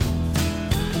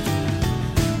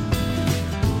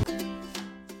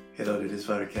is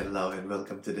Father Ken Lau, and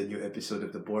welcome to the new episode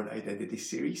of the Born Identity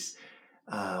series.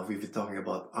 We've been talking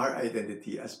about our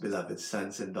identity as beloved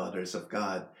sons and daughters of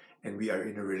God, and we are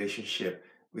in a relationship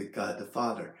with God the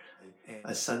Father.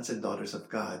 As sons and daughters of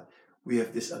God, we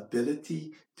have this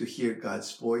ability to hear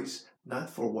God's voice, not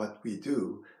for what we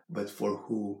do, but for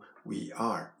who we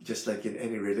are. Just like in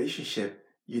any relationship,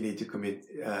 you need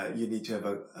to have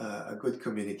a good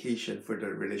communication for the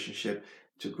relationship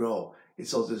to grow.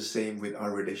 It's also the same with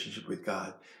our relationship with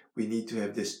God. We need to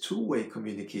have this two-way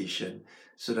communication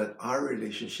so that our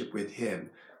relationship with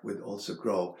Him would also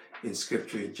grow. In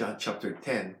Scripture, in John chapter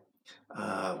 10,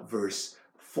 verse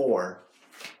 4,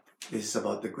 this is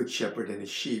about the good shepherd and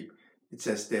his sheep. It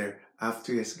says there,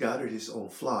 after he has gathered his own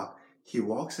flock, he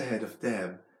walks ahead of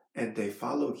them, and they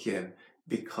follow him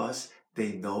because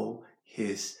they know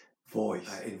his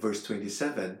voice. In verse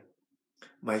 27,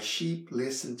 my sheep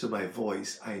listen to my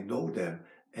voice, I know them,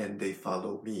 and they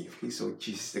follow me. Okay, so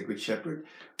Jesus is the good shepherd,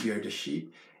 we are the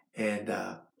sheep, and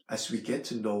as we get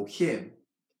to know him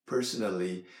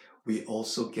personally, we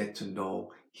also get to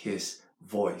know his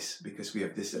voice because we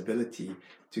have this ability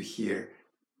to hear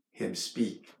him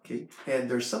speak. Okay, and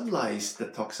there's some lies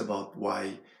that talks about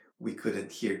why we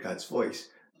couldn't hear God's voice.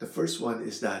 The first one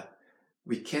is that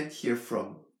we can't hear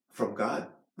from God.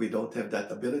 We don't have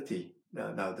that ability.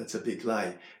 Now that's a big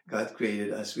lie. God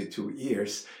created us with 2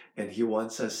 ears, and he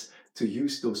wants us to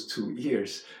use those 2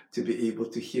 ears to be able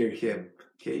to hear him.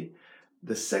 Okay,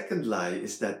 the second lie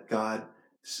is that God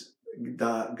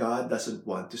doesn't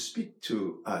want to speak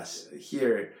to us.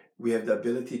 Here we have the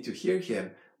ability to hear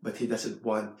him, but he doesn't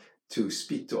want to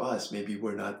speak to us. Maybe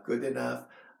we're not good enough,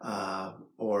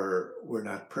 or we're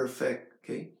not perfect.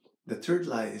 Okay, the third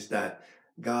lie is that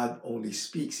God only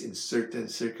speaks in certain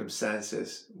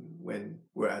circumstances, when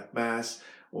we're at Mass,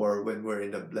 or when we're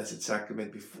in the Blessed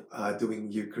Sacrament before,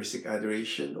 doing Eucharistic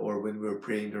adoration, or when we're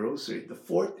praying the Rosary. The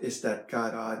fourth is that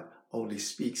God only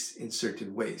speaks in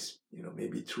certain ways,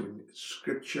 maybe through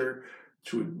Scripture,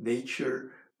 through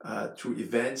nature, through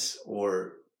events,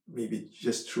 or maybe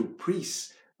just through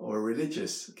priests or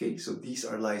religious. Okay, so these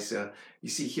are lies. You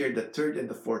see here, the third and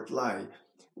the fourth lie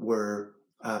were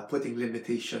putting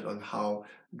limitation on how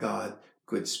God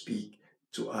could speak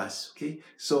to us. Okay,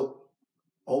 so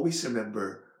always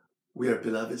remember, we are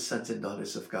beloved sons and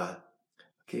daughters of God.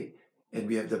 Okay, and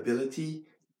we have the ability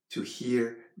to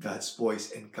hear God's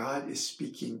voice, and God is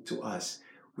speaking to us.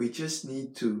 We just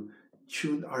need to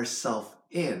tune ourselves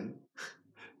in,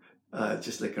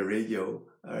 just like a radio.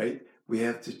 All right, we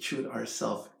have to tune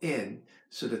ourselves in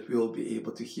so that we will be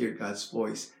able to hear God's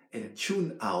voice and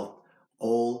tune out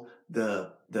all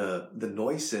the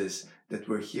noises that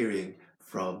we're hearing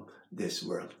from this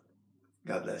world.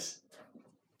 God bless.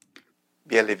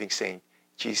 Be a living saint.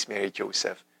 Jesus, Mary,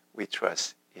 Joseph, we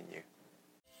trust in you.